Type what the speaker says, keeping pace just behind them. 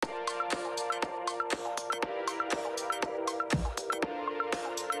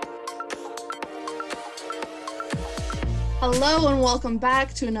Hello and welcome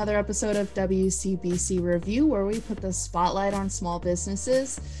back to another episode of WCBC Review, where we put the spotlight on small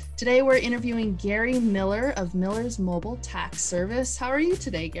businesses. Today we're interviewing Gary Miller of Miller's Mobile Tax Service. How are you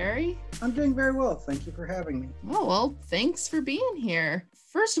today, Gary? I'm doing very well. Thank you for having me. Oh, well, thanks for being here.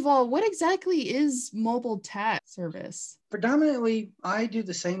 First of all, what exactly is Mobile Tax Service? Predominantly, I do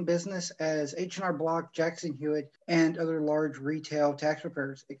the same business as H&R Block, Jackson Hewitt, and other large retail tax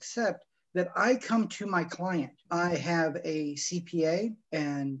preparers, except that I come to my client. I have a CPA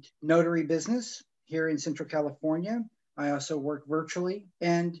and notary business here in Central California. I also work virtually,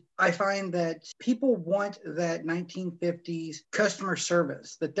 and I find that people want that 1950s customer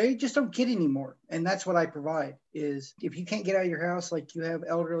service that they just don't get anymore. And that's what I provide is if you can't get out of your house, like you have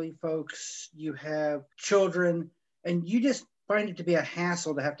elderly folks, you have children, and you just find it to be a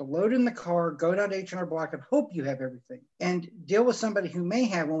hassle to have to load in the car, go down to H&R Block and hope you have everything, and deal with somebody who may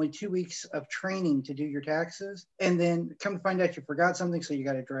have only 2 weeks of training to do your taxes, and then come to find out you forgot something, so you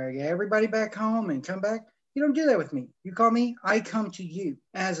got to drag everybody back home and come back. You don't do that with me. You call me, I come to you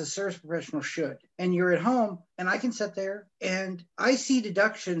as a service professional should. And you're at home, and I can sit there and I see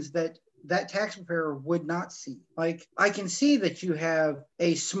deductions that tax preparer would not see. Like, I can see that you have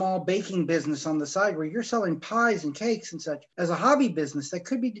a small baking business on the side where you're selling pies and cakes and such. As a hobby business, that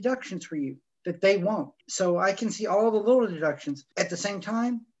could be deductions for you that they won't. So I can see all the little deductions. At the same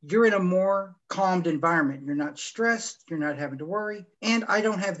time, you're in a more calmed environment. You're not stressed. You're not having to worry. And I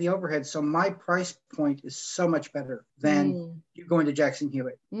don't have the overhead. So my price point is so much better than you going to Jackson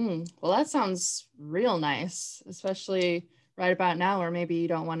Hewitt. Well, that sounds real nice, especially right about now where maybe you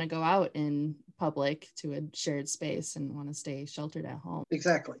don't want to go out in public to a shared space and want to stay sheltered at home.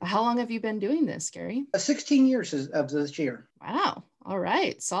 Exactly. How long have you been doing this, Gary? 16 years of this year. Wow. All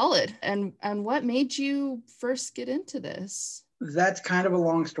right. Solid. And what made you first get into this? That's kind of a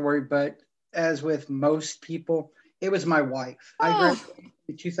long story, but as with most people, it was my wife. Oh. I graduated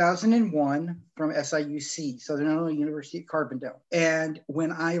in 2001 from SIUC, Southern Illinois University at Carbondale. And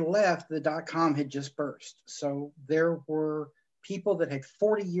when I left, the dot-com had just burst. So there were people that had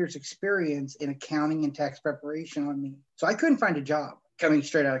 40 years experience in accounting and tax preparation on me. So I couldn't find a job coming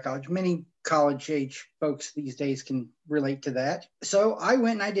straight out of college. Many college age folks these days can relate to that. So I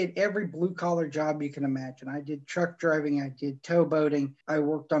went and I did every blue collar job you can imagine. I did truck driving. I did tow boating. I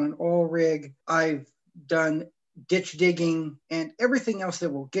worked on an oil rig. I've done ditch digging and everything else that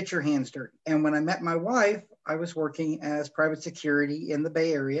will get your hands dirty. And when I met my wife, I was working as private security in the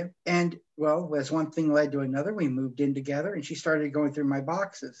Bay Area. And well, as one thing led to another, we moved in together and she started going through my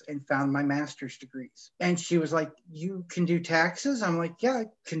boxes and found my master's degrees. And she was like, "You can do taxes?" I'm like, "Yeah, I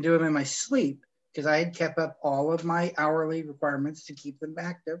can do them in my sleep," because I had kept up all of my hourly requirements to keep them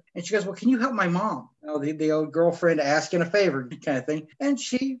active. And she goes, "Well, can you help my mom?" The old girlfriend asking a favor kind of thing. And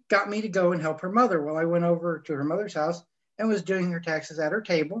she got me to go and help her mother. Well, I went over to her mother's house and was doing her taxes at her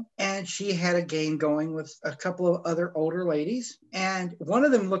table. And she had a game going with a couple of other older ladies. And one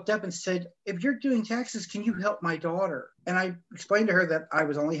of them looked up and said, "If you're doing taxes, can you help my daughter?" And I explained to her that I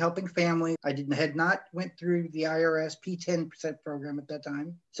was only helping family. I had not went through the IRS P10% program at that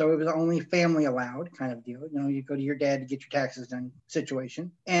time. So it was only family allowed kind of deal. You go to your dad to get your taxes done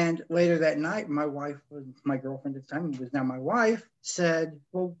situation. And later that night, my wife, my girlfriend at the time, who was now my wife, said,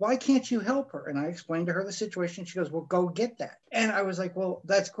 "Well, why can't you help her?" And I explained to her the situation. She goes, "Well, go get that." And I was like, "Well,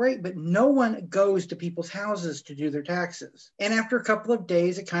 that's great, but no one goes to people's houses to do their taxes." And after a couple of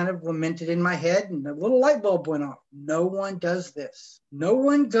days, it kind of lamented in my head and a little light bulb went off. No one does this. No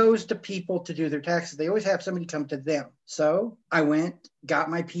one goes to people to do their taxes. They always have somebody come to them. So I went, got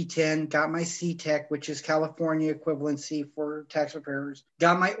my P10, got my CTEC, which is California equivalency for tax preparers,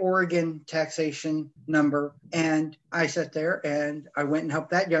 got my Oregon taxation number, and I sat there and I went and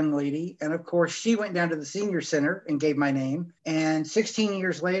helped that young lady. And of course, she went down to the senior center and gave my name. And 16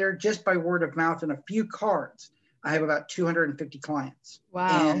 years later, just by word of mouth and a few cards, I have about 250 clients.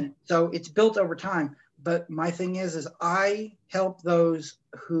 Wow. And so it's built over time. But my thing is I help those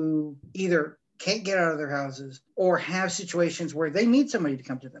who either can't get out of their houses or have situations where they need somebody to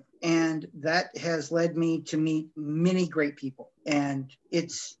come to them. And that has led me to meet many great people. And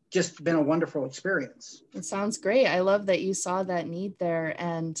it's just been a wonderful experience. It sounds great. I love that you saw that need there.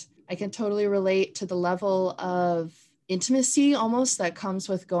 And I can totally relate to the level of intimacy almost that comes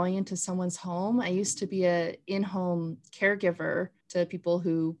with going into someone's home. I used to be an in-home caregiver to people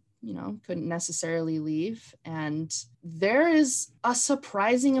who couldn't necessarily leave. And there is a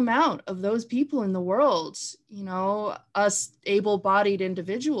surprising amount of those people in the world. Us able-bodied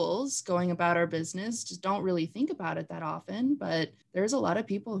individuals going about our business just don't really think about it that often, but there's a lot of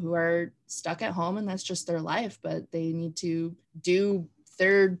people who are stuck at home and that's just their life, but they need to do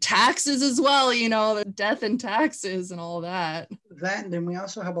their taxes as well, you know, the death and taxes and all that. That, and then we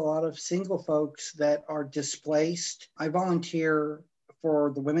also have a lot of single folks that are displaced. I volunteer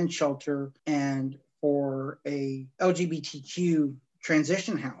for the women's shelter and for a LGBTQ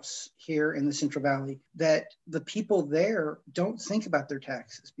transition house here in the Central Valley, that the people there don't think about their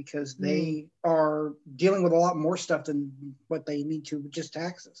taxes because they are dealing with a lot more stuff than what they need to with just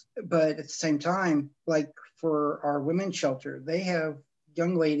taxes. But at the same time, like for our women's shelter, they have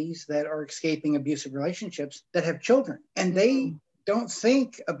young ladies that are escaping abusive relationships that have children, and they don't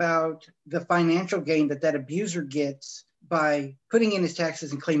think about the financial gain that that abuser gets by putting in his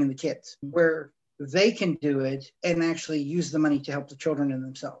taxes and claiming the kids, where they can do it and actually use the money to help the children and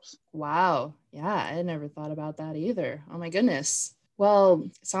themselves. Wow. Yeah, I never thought about that either. Oh my goodness. Well,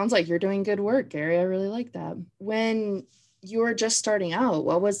 it sounds like you're doing good work, Gary. I really like that. When you were just starting out,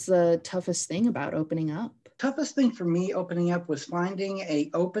 what was the toughest thing about opening up? Toughest thing for me opening up was finding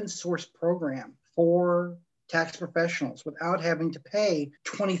an open source program for tax professionals without having to pay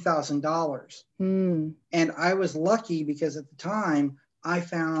 $20,000. And I was lucky because at the time I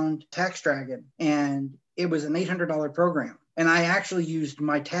found TaxDragon, and it was an $800 program. And I actually used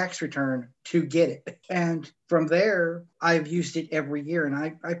my tax return to get it. And from there, I've used it every year.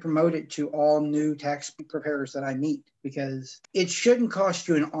 And I promote it to all new tax preparers that I meet, because it shouldn't cost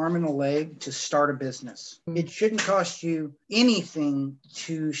you an arm and a leg to start a business. It shouldn't cost you anything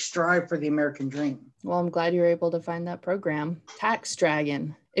to strive for the American dream. Well, I'm glad you were able to find that program.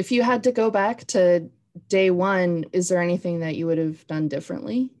 TaxDragon. If you had to go back to day one, is there anything that you would have done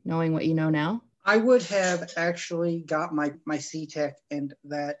differently, knowing what you know now? I would have actually got my CTEC and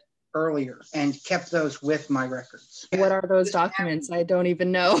that earlier and kept those with my records. What are those documents? I don't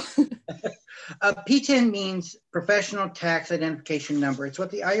even know. P10 means Professional Tax Identification Number. It's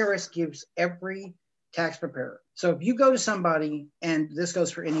what the IRS gives every tax preparer. So if you go to somebody, and this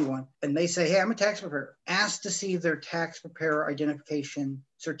goes for anyone, and they say, hey, I'm a tax preparer, ask to see their tax preparer identification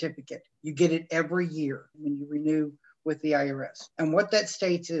certificate. You get it every year when you renew with the IRS. And what that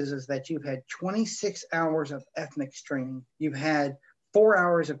states is that you've had 26 hours of ethnics training, you've had 4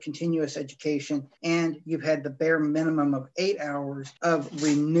 hours of continuous education, and you've had the bare minimum of 8 hours of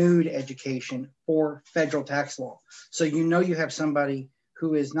renewed education for federal tax law. So you know you have somebody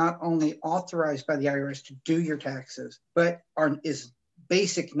who is not only authorized by the IRS to do your taxes, but is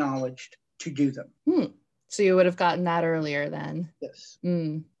basic knowledge to do them. So you would have gotten that earlier then? Yes.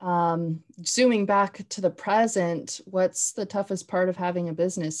 Zooming back to the present, what's the toughest part of having a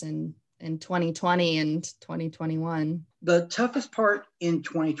business in 2020 and 2021? The toughest part in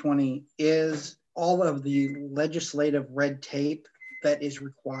 2020 is all of the legislative red tape that is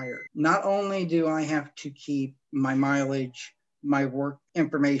required. Not only do I have to keep my mileage, my work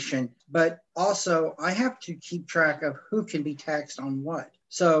information, but also I have to keep track of who can be taxed on what.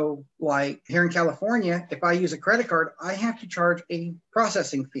 So like here in California, if I use a credit card, I have to charge a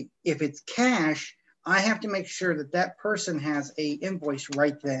processing fee. If it's cash, I have to make sure that that person has a invoice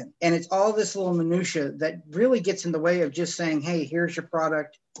right then. And it's all this little minutia that really gets in the way of just saying, hey, here's your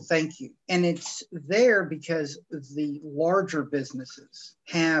product, thank you. And it's there because the larger businesses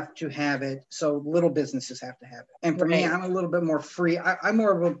have to have it, so little businesses have to have it. And for me, I'm a little bit more free. I'm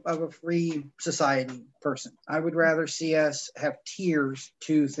more of a free society person. I would rather see us have tiers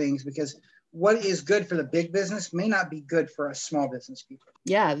to things, because what is good for the big business may not be good for us small business people.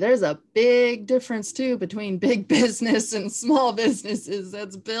 Yeah, there's a big difference too between big business and small businesses.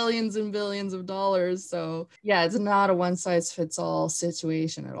 That's billions and billions of dollars. So yeah, it's not a one size fits all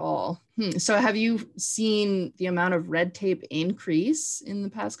situation at all. So have you seen the amount of red tape increase in the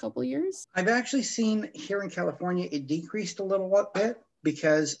past couple of years? I've actually seen here in California, it decreased a little bit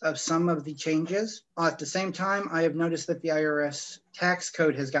because of some of the changes. At the same time, I have noticed that the IRS tax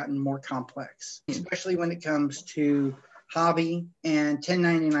code has gotten more complex, especially when it comes to hobby and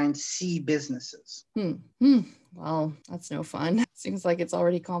 1099-C businesses. Well, that's no fun. Seems like it's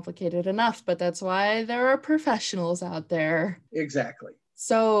already complicated enough, but that's why there are professionals out there. Exactly.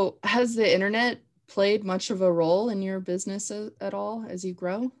 So has the internet played much of a role in your business at all as you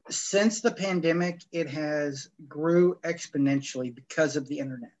grow? Since the pandemic, it has grew exponentially because of the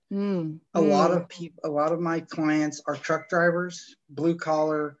internet. A lot of my clients are truck drivers, blue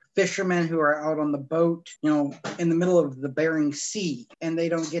collar fishermen who are out on the boat, in the middle of the Bering Sea, and they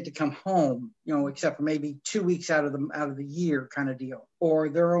don't get to come home, except for maybe 2 weeks out of the year kind of deal. Or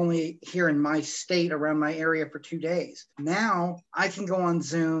they're only here in my state around my area for 2 days. Now I can go on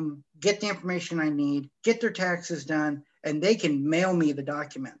Zoom, get the information I need, get their taxes done, and they can mail me the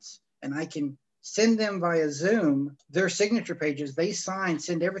documents, and I can send them via Zoom their signature pages. They sign,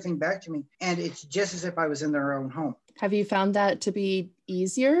 send everything back to me. And it's just as if I was in their own home. Have you found that to be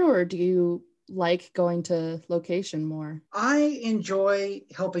easier, or do you like going to location more? I enjoy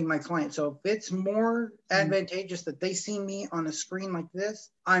helping my clients. So if it's more advantageous that they see me on a screen like this,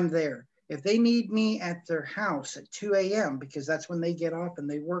 I'm there. If they need me at their house at 2 a.m., because that's when they get off and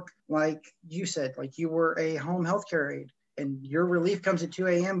they work, like you said, like you were a home healthcare aide and your relief comes at 2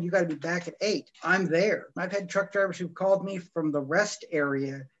 a.m., you got to be back at 8. I'm there. I've had truck drivers who called me from the rest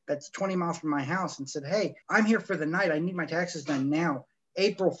area that's 20 miles from my house and said, hey, I'm here for the night. I need my taxes done now.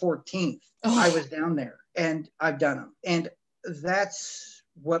 April 14th, I was down there and I've done them. And that's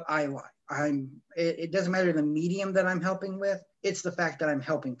what I like. It doesn't matter the medium that I'm helping with. It's the fact that I'm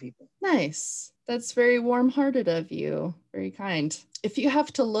helping people. Nice. That's very warm-hearted of you. Very kind. If you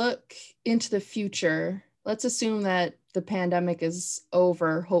have to look into the future, let's assume that the pandemic is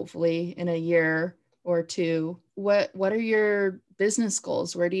over, hopefully in a year or two. What are your business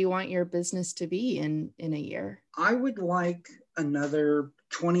goals? Where do you want your business to be in a year? I would like another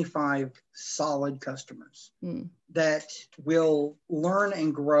 25 solid customers that will learn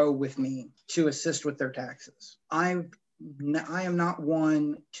and grow with me to assist with their taxes. I am not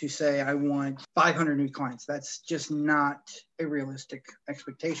one to say I want 500 new clients. That's just not a realistic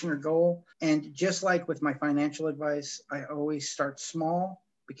expectation or goal. And just like with my financial advice, I always start small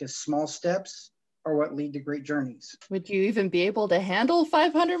because small steps are what lead to great journeys. Would you even be able to handle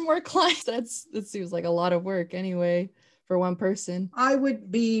 500 more clients? That seems like a lot of work anyway for one person. I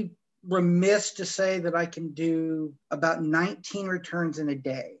would be remiss to say that I can do about 19 returns in a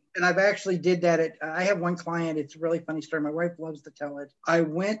day. And I've actually did that. I have one client. It's a really funny story. My wife loves to tell it. I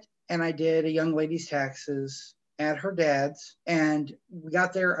went and I did a young lady's taxes at her dad's, and we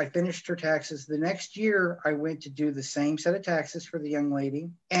got there. I finished her taxes. The next year, I went to do the same set of taxes for the young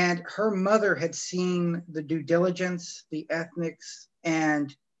lady, and her mother had seen the due diligence, the ethics,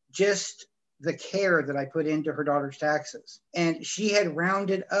 and just the care that I put into her daughter's taxes. And she had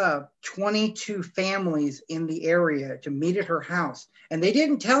rounded up 22 families in the area to meet at her house. And they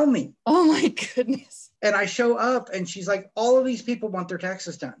didn't tell me. Oh my goodness. And I show up and she's like, all of these people want their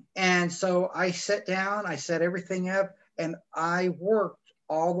taxes done. And so I sat down, I set everything up, and I worked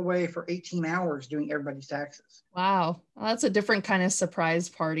all the way for 18 hours doing everybody's taxes. Wow. Well, that's a different kind of surprise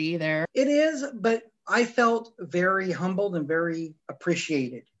party there. It is, but I felt very humbled and very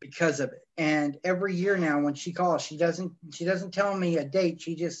appreciated because of it. And every year now when she calls, she doesn't tell me a date.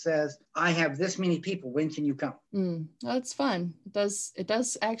 She just says, I have this many people. When can you come? That's fun. It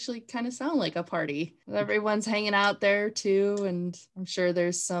does actually kind of sound like a party. Everyone's hanging out there too. And I'm sure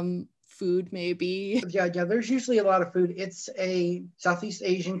there's some food maybe. Yeah, there's usually a lot of food. It's a Southeast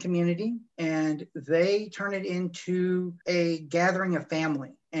Asian community and they turn it into a gathering of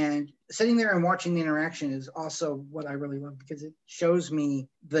family. And sitting there and watching the interaction is also what I really love because it shows me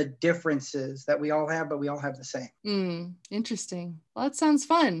the differences that we all have, but we all have the same. Interesting. Well, that sounds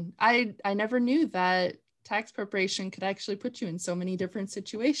fun. I never knew that tax preparation could actually put you in so many different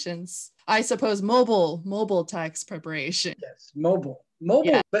situations. I suppose mobile tax preparation. Yes, mobile,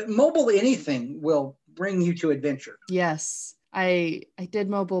 yeah. But mobile anything will bring you to adventure. Yes. I did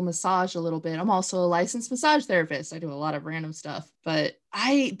mobile massage a little bit. I'm also a licensed massage therapist. I do a lot of random stuff, but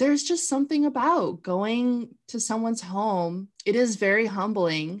there's just something about going to someone's home. It is very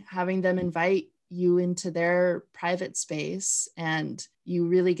humbling having them invite you into their private space and you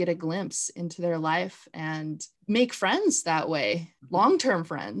really get a glimpse into their life and make friends that way, long-term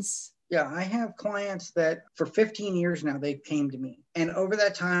friends. Yeah, I have clients that for 15 years now, they've came to me. And over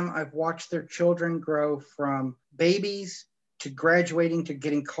that time, I've watched their children grow from babies to graduating, to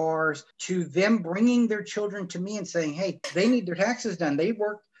getting cars, to them bringing their children to me and saying, hey, they need their taxes done. They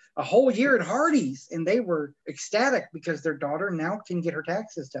worked a whole year at Hardee's and they were ecstatic because their daughter now can get her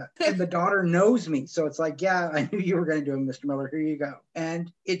taxes done. And the daughter knows me. So it's like, yeah, I knew you were going to do it, Mr. Miller. Here you go.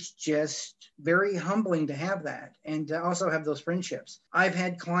 And it's just very humbling to have that and to also have those friendships. I've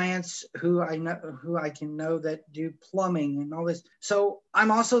had clients who I can know that do plumbing and all this. So I'm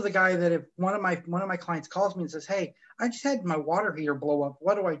also the guy that if one of my clients calls me and says, hey, I just had my water heater blow up.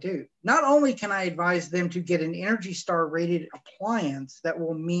 What do I do? Not only can I advise them to get an Energy Star rated appliance that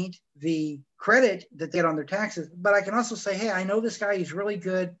will meet the credit that they get on their taxes, but I can also say, hey, I know this guy, he's really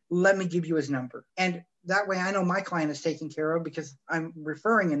good. Let me give you his number. And that way I know my client is taken care of because I'm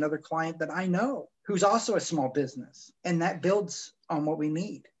referring another client that I know who's also a small business. And that builds on what we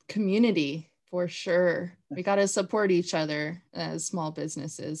need. Community. For sure. We got to support each other as small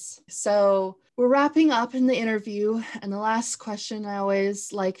businesses. So we're wrapping up in the interview. And the last question I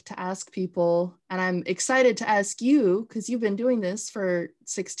always like to ask people, and I'm excited to ask you because you've been doing this for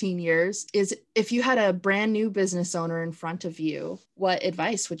 16 years, is if you had a brand new business owner in front of you, what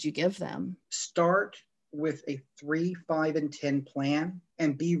advice would you give them? Start with a 3, 5, and 10 plan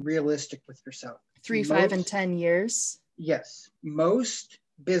and be realistic with yourself. 3, 5, and 10 years? Yes. Most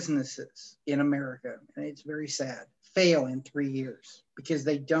businesses in America, and it's very sad, fail in 3 years because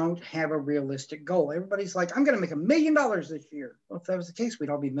they don't have a realistic goal. Everybody's like, I'm going to make $1 million this year. Well, if that was the case,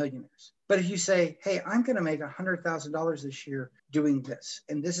 we'd all be millionaires. But if you say, hey, I'm going to make $100,000 this year doing this,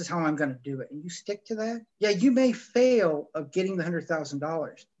 and this is how I'm going to do it, and you stick to that, yeah, you may fail of getting the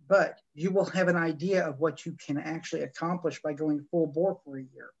 $100,000, but you will have an idea of what you can actually accomplish by going full bore for a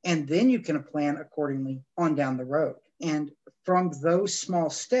year. And then you can plan accordingly on down the road. And from those small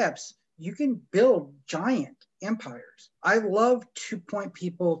steps, you can build giant empires. I love to point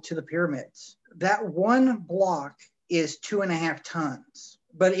people to the pyramids. That one block is 2.5 tons,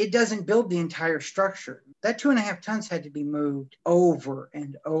 but it doesn't build the entire structure. That 2.5 tons had to be moved over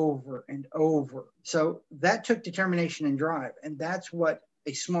and over and over. So that took determination and drive. And that's what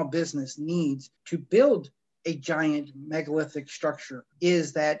a small business needs to build a giant megalithic structure,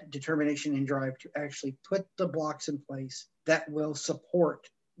 is that determination and drive to actually put the blocks in place that will support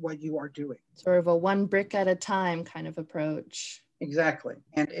what you are doing. Sort of a one brick at a time kind of approach. Exactly.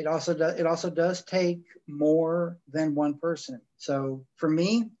 And it also does take more than one person. So for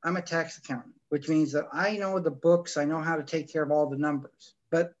me, I'm a tax accountant, which means that I know the books, I know how to take care of all the numbers,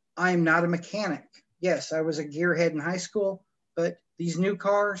 but I'm not a mechanic. Yes, I was a gearhead in high school, but these new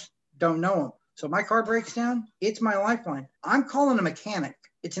cars, don't know them. So my car breaks down, it's my lifeline. I'm calling a mechanic.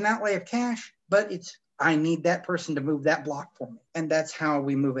 It's an outlay of cash, but I need that person to move that block for me. And that's how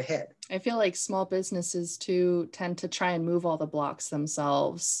we move ahead. I feel like small businesses too tend to try and move all the blocks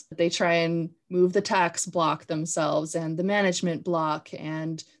themselves. They try and move the tax block themselves and the management block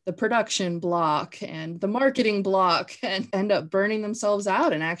and the production block and the marketing block, and end up burning themselves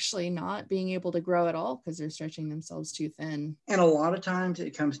out and actually not being able to grow at all because they're stretching themselves too thin. And a lot of times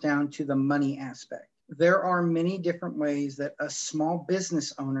it comes down to the money aspect. There are many different ways that a small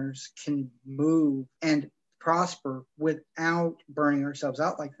business owners can move and prosper without burning ourselves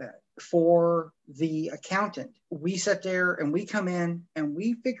out like that. For the accountant, we sit there and we come in and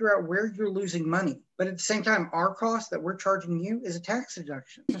we figure out where you're losing money. But at the same time, our cost that we're charging you is a tax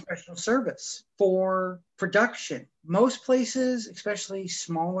deduction, professional service. For production, most places, especially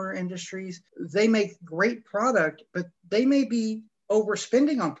smaller industries, they make great product, but they may be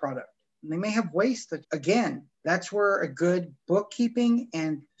overspending on product. They may have waste that, again, that's where a good bookkeeping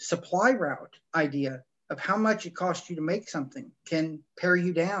and supply route idea of how much it costs you to make something can pare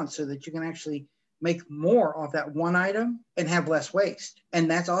you down so that you can actually make more off that one item and have less waste. And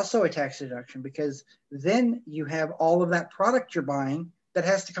that's also a tax deduction, because then you have all of that product you're buying that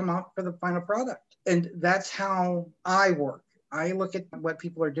has to come out for the final product. And that's how I work. I look at what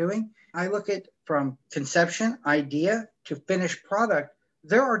people are doing. I look at from conception, idea to finished product.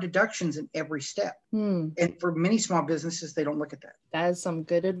 There are deductions in every step. And for many small businesses, they don't look at that. That is some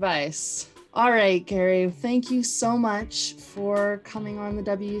good advice. All right, Gary, thank you so much for coming on the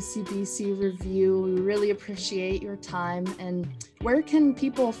WCBC Review. We really appreciate your time. And where can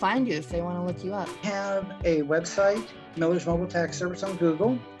people find you if they want to look you up? I have a website, Miller's Mobile Tax Service, on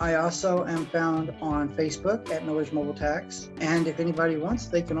Google. I also am found on Facebook at Miller's Mobile Tax. And if anybody wants,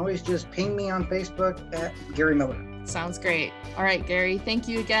 they can always just ping me on Facebook at Gary Miller. Sounds great. All right, Gary, thank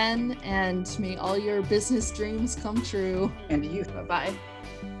you again. And may all your business dreams come true. And to you. Bye-bye.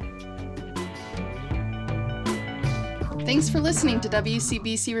 Thanks for listening to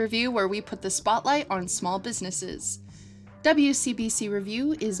WCBC Review, where we put the spotlight on small businesses. WCBC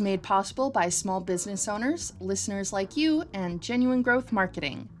Review is made possible by small business owners, listeners like you, and Genuine Growth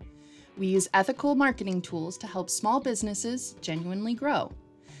Marketing. We use ethical marketing tools to help small businesses genuinely grow.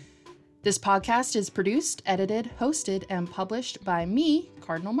 This podcast is produced, edited, hosted, and published by me,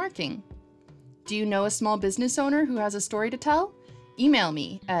 Cardinal Marking. Do you know a small business owner who has a story to tell? Email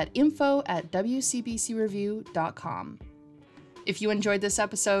me at info@wcbcreview.com. If you enjoyed this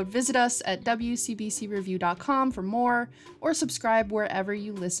episode, visit us at wcbcreview.com for more, or subscribe wherever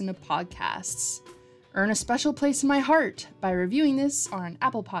you listen to podcasts. Earn a special place in my heart by reviewing this on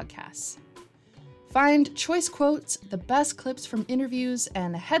Apple Podcasts. Find choice quotes, the best clips from interviews,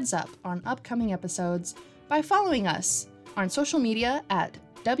 and a heads up on upcoming episodes by following us on social media at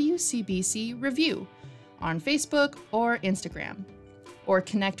WCBC Review on Facebook or Instagram, or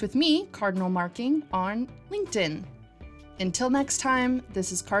connect with me, Cardinal Marking, on LinkedIn. Until next time,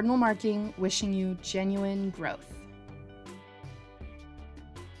 this is Cardinal Marking wishing you genuine growth.